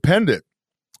interdependent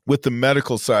with the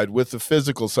medical side, with the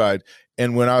physical side.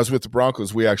 And when I was with the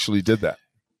Broncos, we actually did that.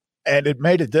 And it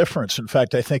made a difference. In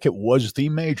fact, I think it was the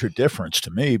major difference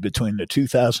to me between the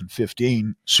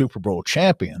 2015 Super Bowl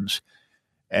champions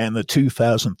and the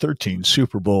 2013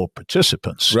 Super Bowl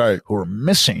participants, right, who were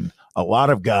missing a lot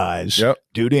of guys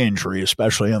due to injury,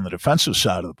 especially on the defensive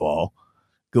side of the ball,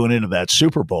 going into that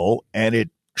Super Bowl. And it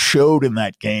showed in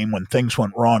that game when things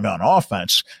went wrong on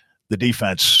offense, the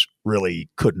defense really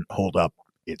couldn't hold up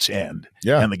its end,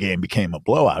 and the game became a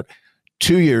blowout.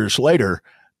 2 years later,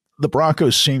 the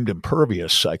Broncos seemed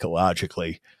impervious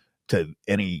psychologically to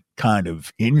any kind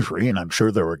of injury, and I'm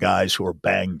sure there were guys who were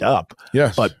banged up.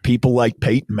 Yes. But people like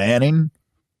Peyton Manning,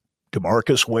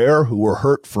 DeMarcus Ware, who were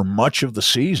hurt for much of the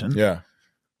season,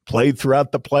 played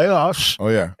throughout the playoffs. Oh,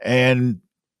 yeah. And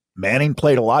Manning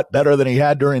played a lot better than he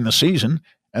had during the season,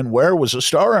 and Ware was a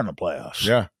star in the playoffs.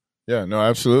 Yeah. Yeah, no,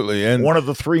 absolutely. And one of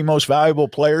the three most valuable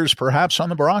players perhaps on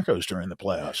the Broncos during the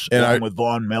playoffs, along with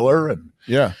Von Miller and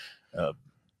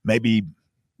maybe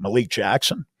Malik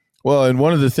Jackson. Well, and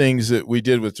one of the things that we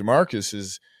did with DeMarcus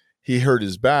is he hurt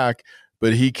his back,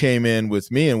 but he came in with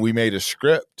me and we made a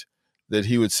script that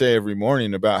he would say every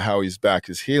morning about how his back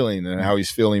is healing and how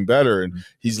he's feeling better. And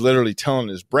he's literally telling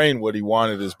his brain what he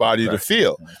wanted his body to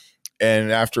feel.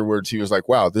 And afterwards he was like,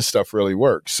 wow, this stuff really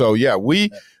works. So yeah,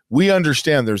 we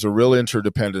understand there's a real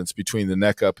interdependence between the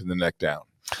neck up and the neck down.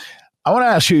 I want to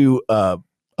ask you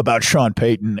about Sean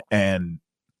Payton and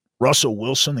Russell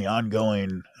Wilson, the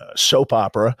ongoing soap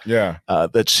opera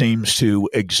that seems to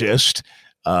exist.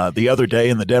 The other day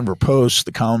in the Denver Post,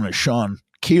 the columnist Sean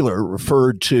Keeler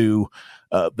referred to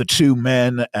the two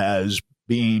men as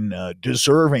being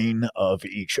deserving of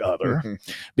each other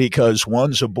because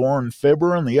one's a born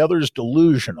fibber and the other's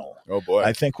delusional. Oh, boy.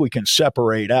 I think we can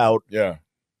separate out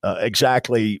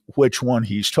exactly which one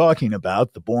he's talking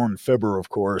about. The born fibber, of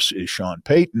course, is Sean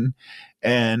Payton.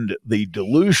 And the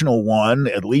delusional one,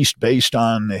 at least based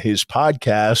on his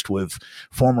podcast with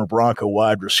former Bronco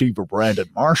wide receiver Brandon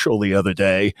Marshall the other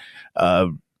day,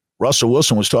 Russell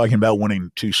Wilson was talking about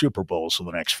winning 2 Super Bowls in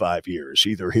the next 5 years,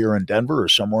 either here in Denver or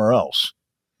somewhere else.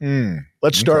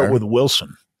 Let's start with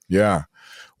Wilson. Yeah.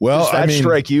 Well, does that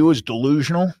strike you as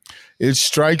delusional? It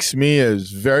strikes me as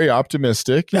very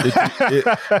optimistic.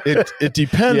 It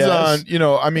depends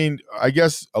on, I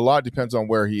guess a lot depends on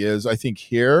where he is. I think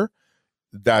here,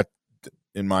 that,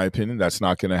 in my opinion, that's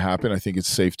not going to happen. I think it's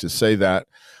safe to say that.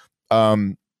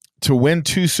 To win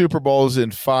 2 Super Bowls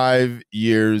in 5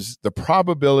 years, the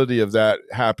probability of that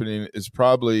happening is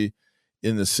probably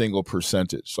in the single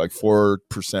percentage, like 4%,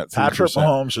 3%. Patrick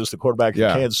Mahomes is the quarterback of the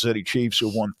Kansas City Chiefs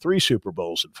who won 3 Super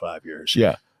Bowls in 5 years.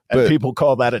 Yeah. And people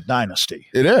call that a dynasty.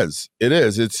 It is.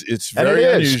 It's very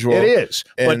unusual. It is.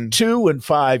 And but 2 and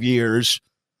 5 years.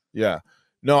 Yeah.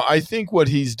 No, I think what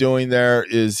he's doing there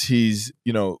is he's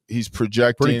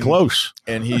projecting Pretty close.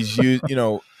 And he's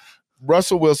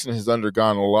Russell Wilson has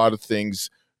undergone a lot of things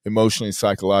emotionally and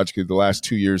psychologically the last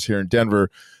 2 years here in Denver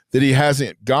that he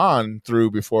hasn't gone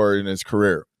through before in his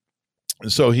career.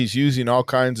 And so he's using all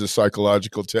kinds of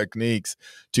psychological techniques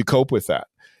to cope with that.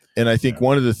 And I think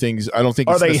one of the things, I don't think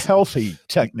are they healthy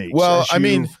techniques? Well, I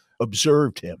mean,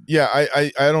 observed him. Yeah,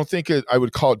 I don't think I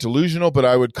would call it delusional, but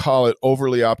I would call it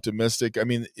overly optimistic. I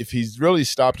mean, if he's really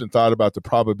stopped and thought about the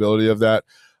probability of that,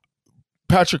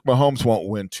 Patrick Mahomes won't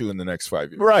win 2 in the next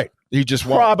 5 years. Right. He just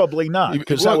won't. Probably not,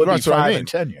 because that would be 5 and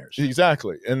 10 years.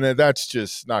 Exactly. And that's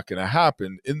just not going to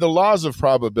happen. In the laws of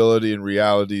probability and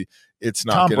reality, it's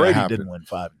not going to happen. Tom Brady didn't win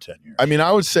 5 and 10 years. I mean,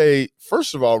 I would say,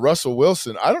 first of all, Russell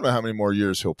Wilson, I don't know how many more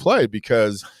years he'll play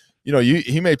because,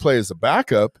 he may play as a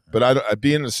backup, but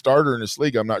being a starter in this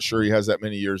league, I'm not sure he has that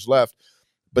many years left.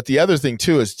 But the other thing,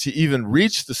 too, is to even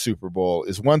reach the Super Bowl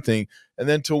is one thing, and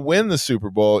then to win the Super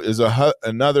Bowl is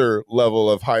another level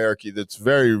of hierarchy that's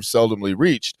very seldomly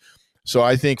reached. So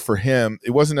I think for him,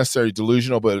 it wasn't necessarily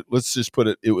delusional, but let's just put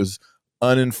it was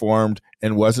uninformed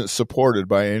and wasn't supported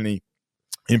by any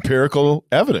empirical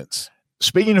evidence.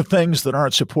 Speaking of things that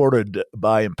aren't supported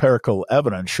by empirical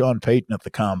evidence, Sean Payton at the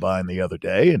Combine the other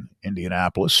day in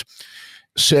Indianapolis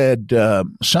said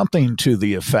something to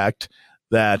the effect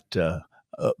that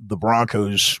the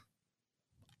Broncos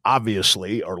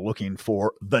obviously are looking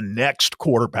for the next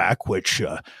quarterback, which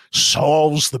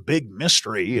solves the big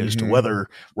mystery as to whether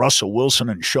Russell Wilson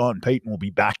and Sean Payton will be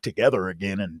back together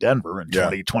again in Denver in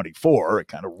 2024. It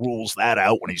kind of rules that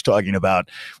out when he's talking about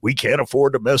we can't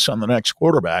afford to miss on the next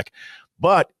quarterback.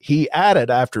 But he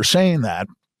added after saying that,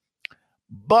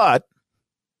 but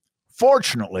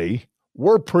fortunately,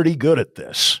 we're pretty good at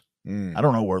this. I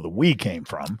don't know where the we came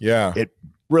from. Yeah. It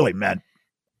really meant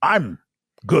I'm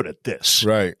good at this,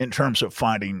 right, in terms of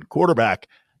finding quarterback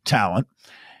talent.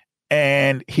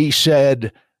 And he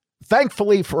said,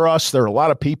 thankfully for us, there are a lot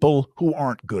of people who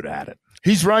aren't good at it.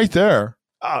 He's right there.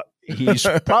 He's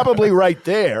probably right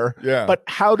there. Yeah. But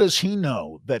how does he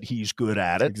know that he's good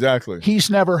at it? Exactly. He's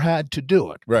never had to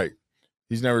do it. Right.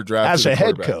 He's never drafted as a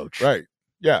head coach. Right.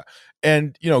 Yeah.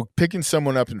 And, picking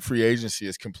someone up in free agency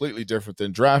is completely different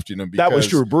than drafting them. Because, that was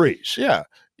Drew Brees. Yeah.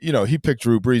 He picked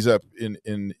Drew Brees up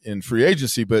in free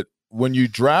agency, but when you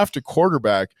draft a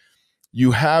quarterback,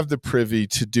 you have the privy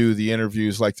to do the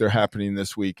interviews like they're happening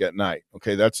this week at night.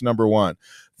 Okay, that's number one.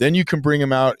 Then you can bring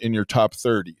them out in your top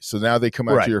 30. So now they come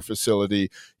out to your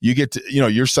facility. You get to,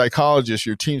 your psychologist,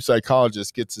 your team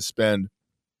psychologist gets to spend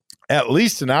at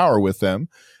least an hour with them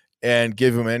and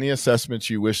give them any assessments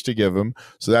you wish to give them.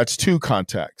 So that's 2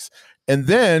 contacts. And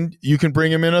then you can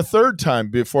bring them in a third time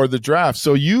before the draft.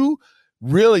 So you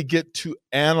really get to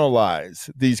analyze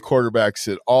these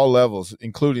quarterbacks at all levels,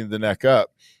 including the neck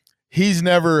up. He's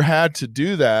never had to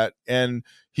do that, and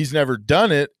he's never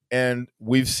done it, and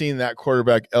we've seen that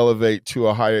quarterback elevate to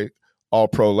a high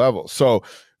all-pro level. So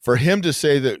for him to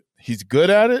say that he's good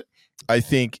at it, I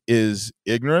think is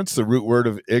ignorance. The root word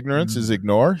of ignorance is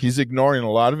ignore. He's ignoring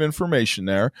a lot of information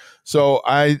there. So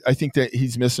I think that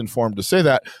he's misinformed to say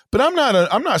that. But I'm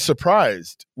not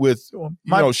surprised with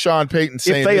Sean Payton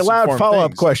saying if they allowed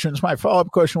follow-up questions, my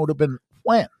follow-up question would have been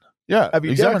when. Yeah, have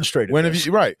you demonstrated? When this? have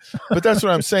you right? But that's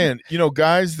what I'm saying.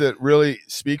 Guys that really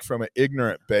speak from an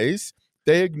ignorant base,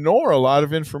 they ignore a lot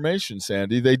of information,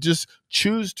 Sandy. They just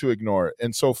choose to ignore it.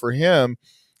 And so for him,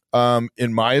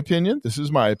 in my opinion, this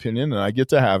is my opinion, and I get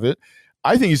to have it,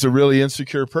 I think he's a really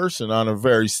insecure person on a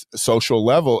very social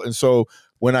level. And so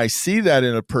when I see that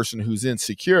in a person who's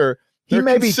insecure, he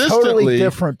may be totally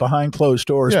different behind closed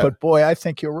doors, but boy, I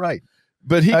think you're right.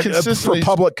 But he consistently for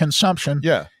public consumption,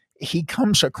 yeah, he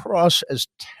comes across as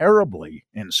terribly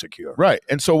insecure. Right.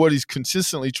 And so what he's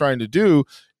consistently trying to do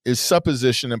is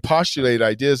supposition and postulate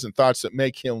ideas and thoughts that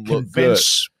make him look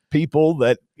convince people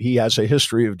that he has a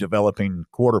history of developing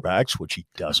quarterbacks, which he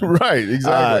doesn't. Right,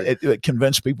 exactly. It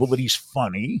convinced people that he's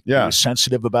funny. Yeah. He was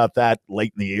sensitive about that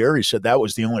late in the year. He said that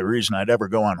was the only reason I'd ever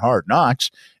go on Hard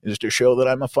Knocks is to show that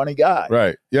I'm a funny guy.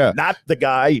 Right, yeah. Not the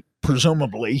guy,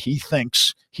 presumably, he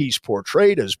thinks he's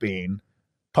portrayed as being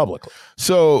publicly.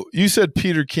 So you said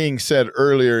Peter King said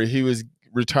earlier he was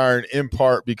retiring in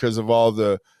part because of all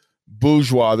the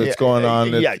bourgeois that's going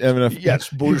on. Yes,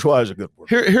 bourgeois is a good word.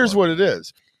 Here's what it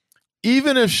is.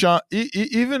 Even if Sean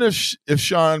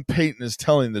Payton is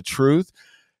telling the truth,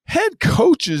 head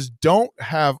coaches don't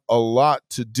have a lot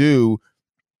to do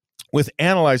with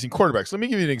analyzing quarterbacks. Let me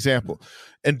give you an example.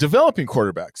 And developing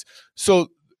quarterbacks. So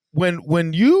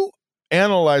when you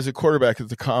analyze a quarterback at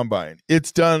the combine.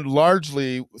 It's done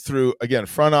largely through, again,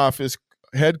 front office,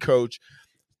 head coach,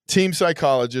 team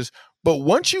psychologist. But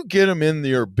once you get them in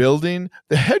your building,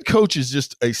 the head coach is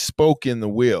just a spoke in the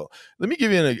wheel. Let me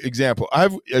give you an example.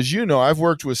 As you know, I've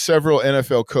worked with several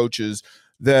NFL coaches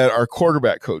that are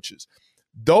quarterback coaches.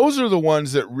 Those are the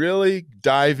ones that really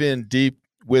dive in deep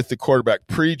with the quarterback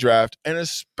pre-draft, and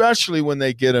especially when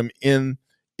they get them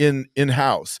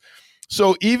in-house.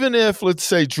 So even if, let's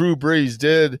say, Drew Brees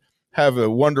did have a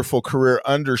wonderful career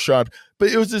under Sean, but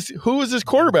it was who was his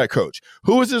quarterback coach?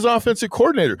 Who was his offensive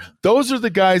coordinator? Those are the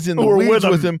guys in the weeds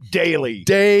with him daily,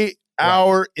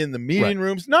 hour in the meeting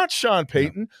rooms. Not Sean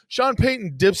Payton. Yeah. Sean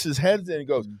Payton dips his head in and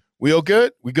goes, "We all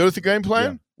good? We good with the game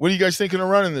plan? Yeah. What are you guys thinking of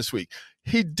running this week?"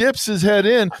 He dips his head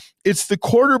in. It's the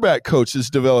quarterback coach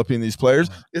that's developing these players.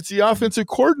 It's the offensive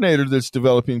coordinator that's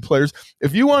developing players.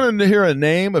 If you wanted to hear a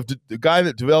name of the guy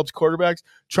that develops quarterbacks,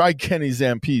 try Kenny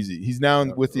Zampese. He's now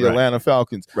with the Atlanta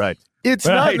Falcons. Right. It's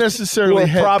not necessarily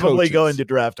head probably coaches. going to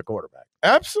draft a quarterback.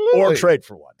 Absolutely. Or trade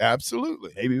for one.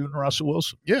 Absolutely. Maybe even Russell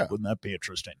Wilson. Yeah. Wouldn't that be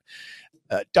interesting?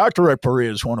 Dr. Rick Perea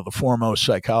is one of the foremost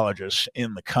psychologists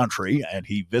in the country, and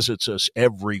he visits us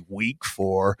every week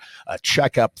for a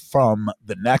checkup from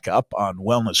the neck up on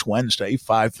Wellness Wednesday,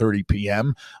 5:30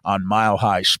 p.m. on Mile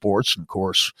High Sports. And, of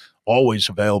course, always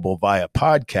available via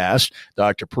podcast.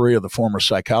 Dr. Perea, the former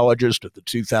psychologist of the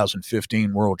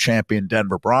 2015 world champion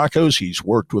Denver Broncos. He's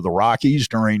worked with the Rockies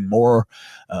during more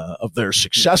of their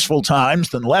successful times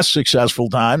than less successful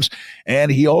times.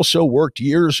 And he also worked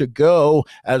years ago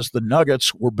as the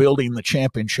Nuggets were building the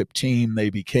championship team they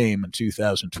became in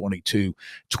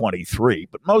 2022-23.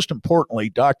 But most importantly,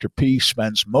 Dr. P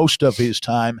spends most of his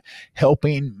time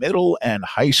helping middle and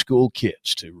high school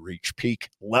kids to reach peak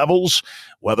levels,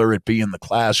 whether it be in the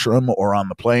classroom or on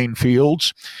the playing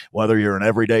fields. Whether you're an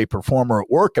everyday performer at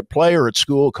work, at play, or at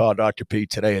school, call Dr. P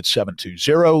today at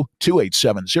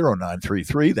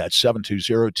 720-287-0933. That's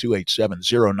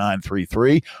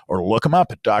 720-287-0933. Or look him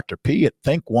up at Dr. P at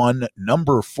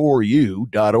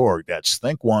think1number4u.org. That's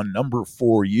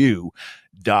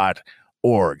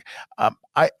think1number4u.org.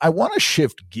 I want to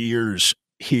shift gears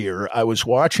here. I was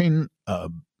watching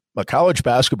a college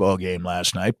basketball game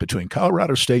last night between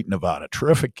Colorado State and Nevada.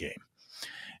 Terrific game.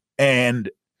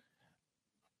 And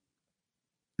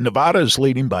Nevada is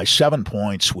leading by 7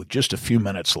 points with just a few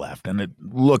minutes left. And it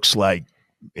looks like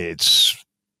it's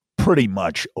pretty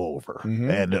much over. Mm-hmm.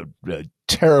 And a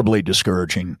terribly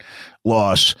discouraging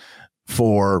loss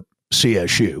for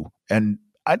CSU. And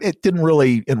it didn't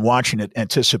really, in watching it,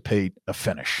 anticipate a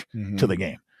finish to the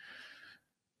game.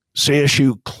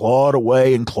 CSU clawed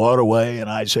away, and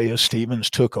Isaiah Stevens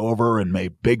took over and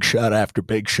made big shot after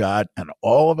big shot, and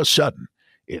all of a sudden,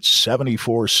 it's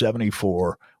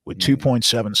 74-74 with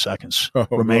 2.7 seconds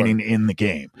remaining in the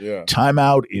game. Yeah.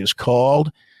 Timeout is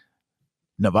called.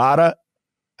 Nevada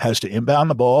has to inbound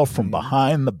the ball from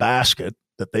behind the basket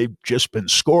that they've just been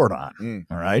scored on,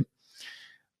 all right?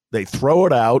 They throw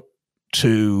it out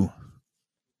to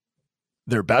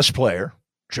their best player,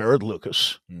 Jared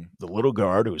Lucas, the little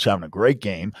guard who was having a great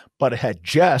game, but had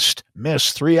just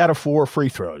missed 3 out of 4 free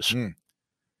throws.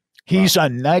 He's a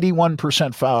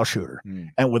 91% foul shooter.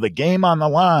 And with a game on the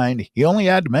line, he only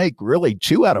had to make really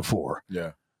 2 out of 4.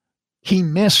 Yeah. He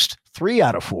missed 3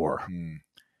 out of 4.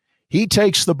 He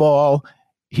takes the ball.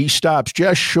 He stops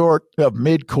just short of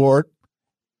midcourt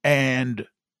and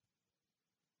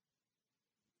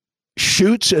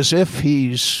shoots as if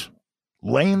he's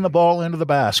laying the ball into the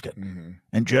basket.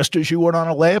 And just as you would on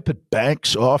a layup, it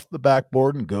banks off the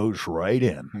backboard and goes right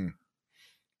in.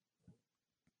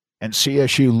 And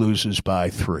CSU loses by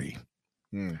 3.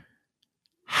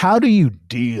 How do you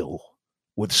deal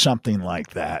with something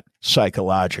like that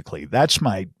psychologically? That's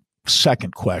my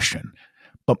second question.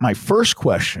 But my first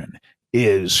question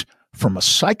is, from a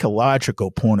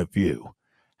psychological point of view,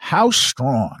 how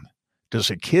strong does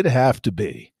a kid have to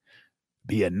be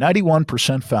a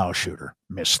 91% foul shooter,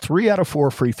 miss 3 out of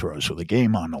 4 free throws with a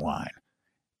game on the line,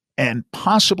 and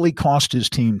possibly cost his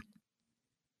team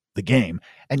the game,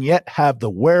 and yet have the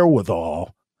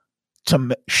wherewithal to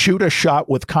shoot a shot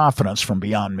with confidence from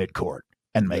beyond midcourt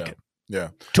and make it? Yeah.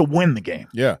 To win the game.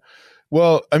 Yeah.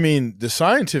 Well, I mean, the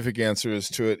scientific answer is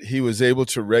to it. He was able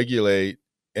to regulate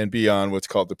and be on what's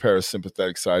called the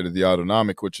parasympathetic side of the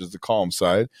autonomic, which is the calm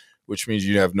side, which means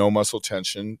you have no muscle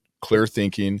tension, clear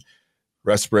thinking,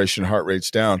 respiration, heart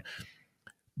rate's down.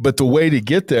 But the way to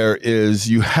get there is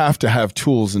you have to have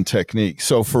tools and techniques.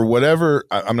 So for whatever,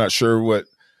 I'm not sure what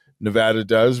Nevada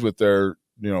does with their,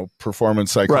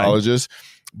 performance psychologist,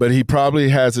 but he probably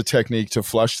has a technique to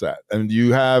flush that. And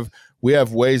you have we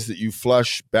have ways that you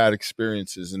flush bad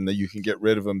experiences and that you can get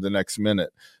rid of them the next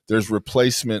minute. There's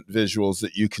replacement visuals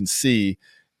that you can see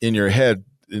in your head.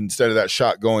 Instead of that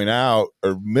shot going out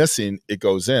or missing, it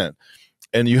goes in.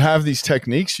 And you have these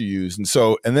techniques you use.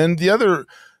 And then the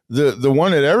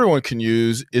one that everyone can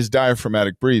use is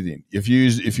diaphragmatic breathing. If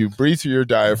you breathe through your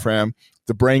diaphragm,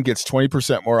 the brain gets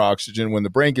 20% more oxygen. When the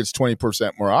brain gets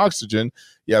 20% more oxygen,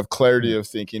 you have clarity of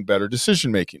thinking, better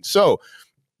decision making. So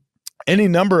any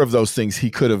number of those things he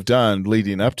could have done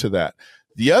leading up to that.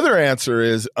 The other answer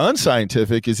is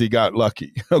unscientific, is he got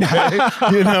lucky. Okay.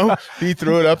 He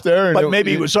threw it up there. But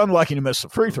maybe he was unlucky to miss the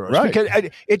free throws. Right. Because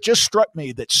it just struck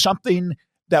me that something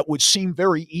that would seem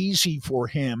very easy for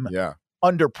him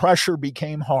under pressure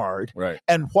became hard. Right.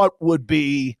 And what would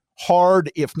be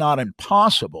hard, if not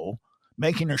impossible,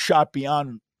 making a shot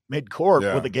beyond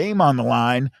midcourt with a game on the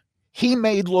line, he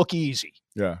made look easy.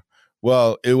 Yeah.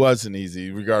 Well, it wasn't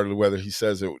easy, regardless of whether he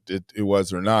says it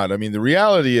was or not. I mean, the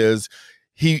reality is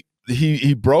he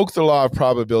broke the law of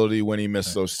probability when he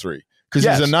missed those three, because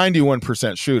he's a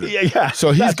 91% shooter. Yeah.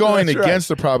 So he's going against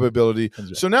the probability.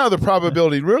 Right. So now the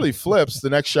probability really flips.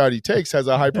 The next shot he takes has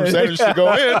a high percentage to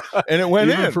go in, and it went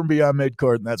in from beyond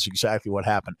midcourt, and that's exactly what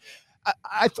happened.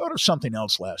 I thought of something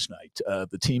else last night.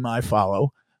 The team I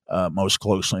follow most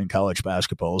closely in college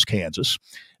basketball is Kansas.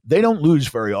 They don't lose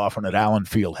very often at Allen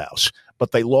Fieldhouse,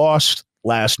 but they lost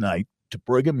last night to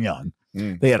Brigham Young.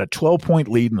 They had a 12-point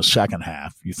lead in the second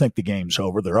half. You think the game's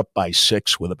over. They're up by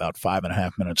 6 with about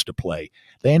 5.5 minutes to play.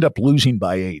 They end up losing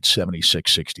by 8,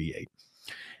 76-68.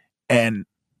 And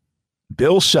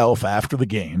Bill Self, after the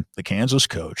game, the Kansas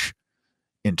coach,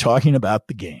 in talking about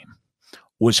the game,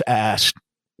 was asked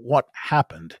what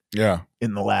happened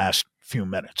in the last few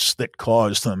minutes that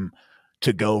caused them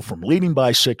to go from leading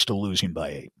by 6 to losing by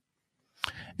 8.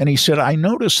 And he said, I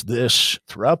noticed this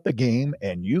throughout the game,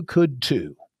 and you could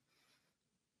too,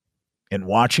 in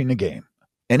watching the game.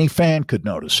 Any fan could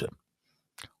notice it.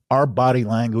 Our body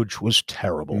language was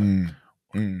terrible.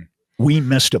 We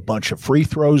missed a bunch of free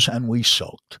throws, and we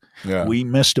sulked. Yeah. We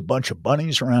missed a bunch of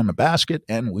bunnies around the basket,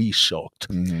 and we sulked.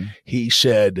 He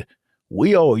said,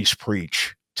 we always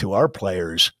preach to our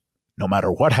players, no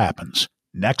matter what happens,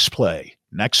 next play,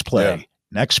 next play,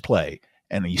 next play.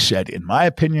 And he said, in my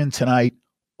opinion tonight,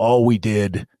 all we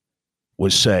did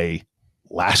was say,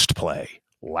 last play,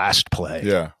 last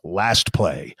play, last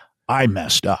play. I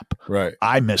messed up. Right.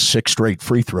 I missed 6 straight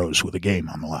free throws with a game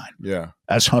on the line. Yeah.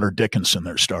 As Hunter Dickinson,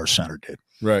 their star center, did.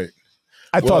 Right.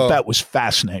 I thought that was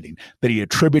fascinating, that he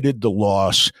attributed the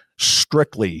loss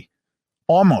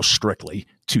almost strictly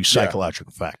to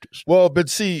psychological factors. Well, but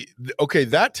see, okay,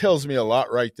 that tells me a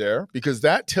lot right there, because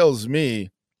that tells me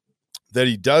that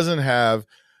he doesn't have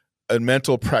a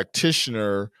mental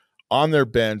practitioner on their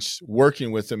bench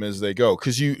working with them as they go,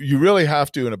 because you really have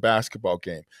to in a basketball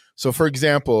game. So, for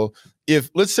example, if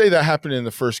let's say that happened in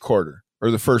the first quarter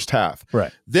or the first half,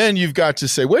 right? Then you've got to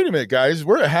say, wait a minute, guys,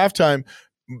 we're at halftime.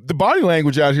 The body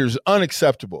language out here is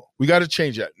unacceptable. We got to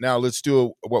change that. Now let's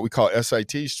do what we call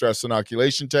SIT, stress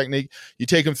inoculation technique. You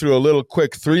take them through a little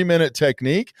quick 3-minute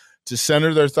technique to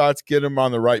center their thoughts, get them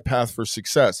on the right path for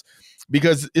success.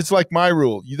 Because it's like my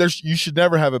rule. You should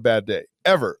never have a bad day,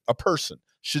 ever. A person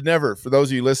should never, for those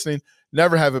of you listening,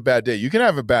 never have a bad day. You can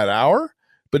have a bad hour,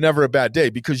 but never a bad day,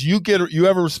 because you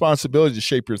have a responsibility to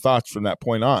shape your thoughts from that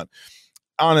point on.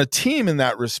 On a team in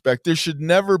that respect, there should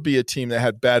never be a team that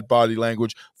had bad body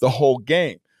language the whole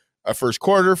game. A first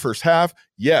quarter, first half,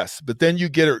 yes, but then you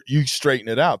straighten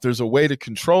it out. There's a way to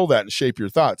control that and shape your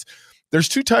thoughts. There's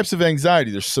 2 types of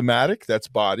anxiety. There's somatic, that's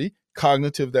body,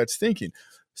 cognitive, that's thinking.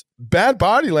 Bad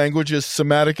body language is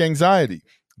somatic anxiety.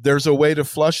 There's a way to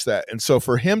flush that. And so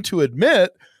for him to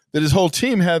admit that his whole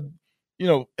team had,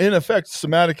 in effect,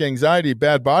 somatic anxiety,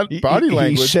 bad body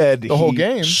language, he said the whole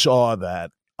game, saw that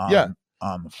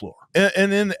on the floor.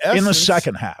 And in essence, in the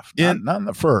second half, not in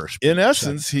the first. In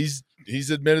essence, he's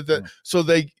admitted that. So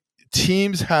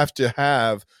teams have to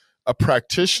have a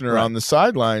practitioner on the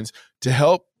sidelines to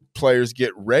help players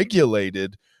get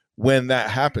regulated when that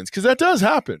happens, because that does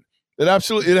happen. It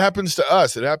happens to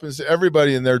us. It happens to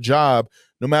everybody in their job,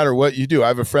 no matter what you do. I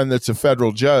have a friend that's a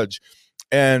federal judge,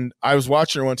 and I was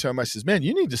watching her one time. I says, man,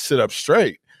 you need to sit up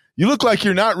straight. You look like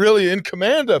you're not really in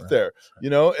command up there,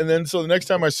 And then so the next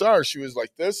time I saw her, she was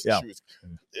like this. Yeah.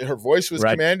 Her voice was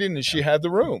commanding, and she had the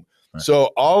room. Right.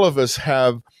 So all of us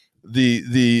have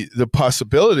the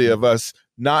possibility of us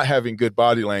not having good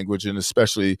body language, and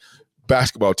especially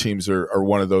basketball teams are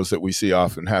one of those that we see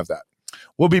often have that.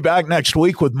 We'll be back next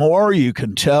week with more. You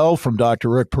can tell from Dr.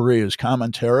 Rick Perea's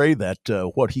commentary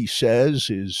that what he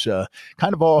says is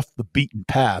kind of off the beaten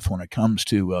path when it comes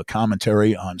to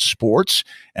commentary on sports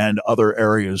and other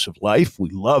areas of life. We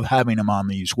love having him on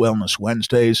these Wellness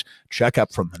Wednesdays. Check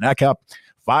up from the neck up,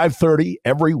 5:30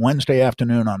 every Wednesday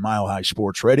afternoon on Mile High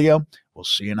Sports Radio. We'll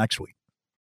see you next week.